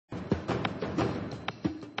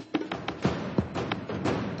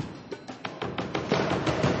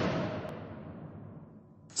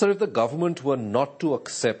Sir, if the government were not to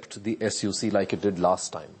accept the SUC like it did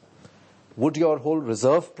last time, would your whole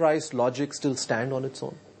reserve price logic still stand on its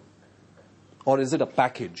own? Or is it a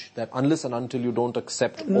package that unless and until you don't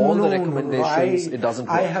accept all the recommendations, it doesn't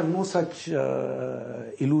work? I have no such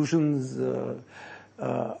illusions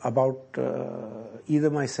about either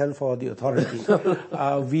myself or the authority.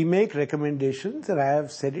 We make recommendations, and I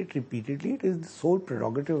have said it repeatedly, it is the sole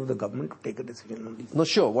prerogative of the government to take a decision on these. No,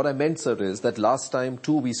 sure. What I meant, sir, is that last time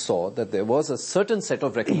too we saw that there was a certain set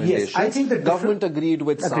of recommendations. Yes, I think the government agreed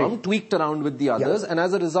with some, tweaked around with the others, and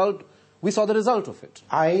as a result, we saw the result of it.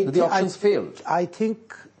 The options failed. I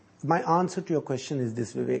think my answer to your question is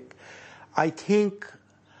this, Vivek. I think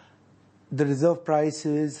the reserve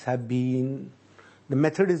prices have been, the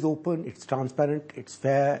method is open, it's transparent, it's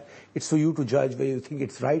fair, it's for you to judge whether you think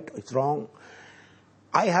it's right or it's wrong.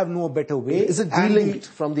 I have no better way. Is it delinked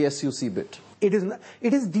from the SUC bit? It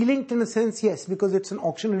is delinked in a sense, yes, because it's an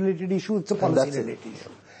auction-related issue, it's a policy-related issue.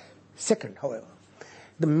 Second, however,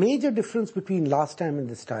 the major difference between last time and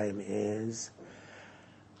this time is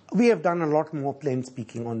we have done a lot more plain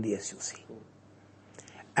speaking on the SUC.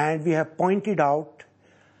 And we have pointed out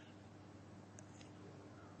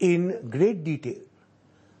in great detail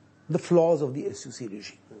the flaws of the SUC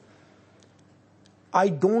regime. I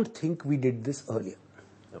don't think we did this earlier.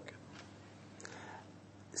 Okay.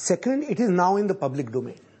 Second, it is now in the public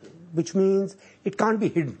domain, which means it can't be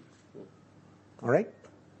hidden. All right?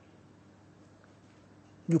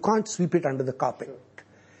 You can't sweep it under the carpet.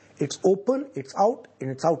 It's open, it's out, and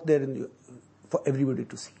it's out there for everybody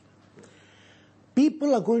to see.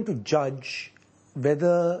 People are going to judge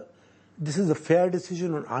whether this is a fair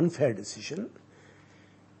decision or unfair decision.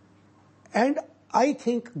 And I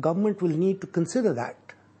think government will need to consider that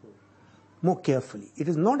more carefully. It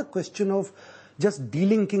is not a question of just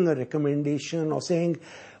delinking a recommendation or saying,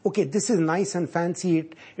 okay, this is nice and fancy,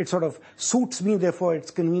 it sort of suits me, therefore it's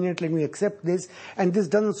convenient, let me accept this, and this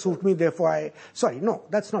doesn't suit me, therefore no,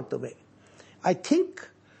 that's not the way. I think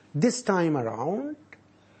this time around,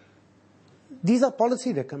 these are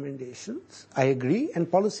policy recommendations, I agree, and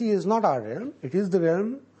policy is not our realm, it is the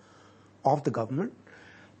realm of the government.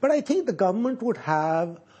 But I think the government would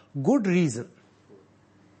have good reason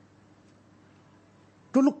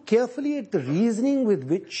to look carefully at the reasoning with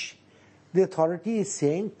which the authority is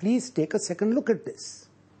saying, please take a second look at this.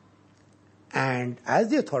 And as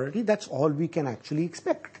the authority, that's all we can actually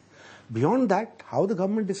expect. Beyond that, how the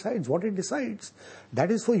government decides, what it decides, that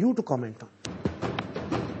is for you to comment on.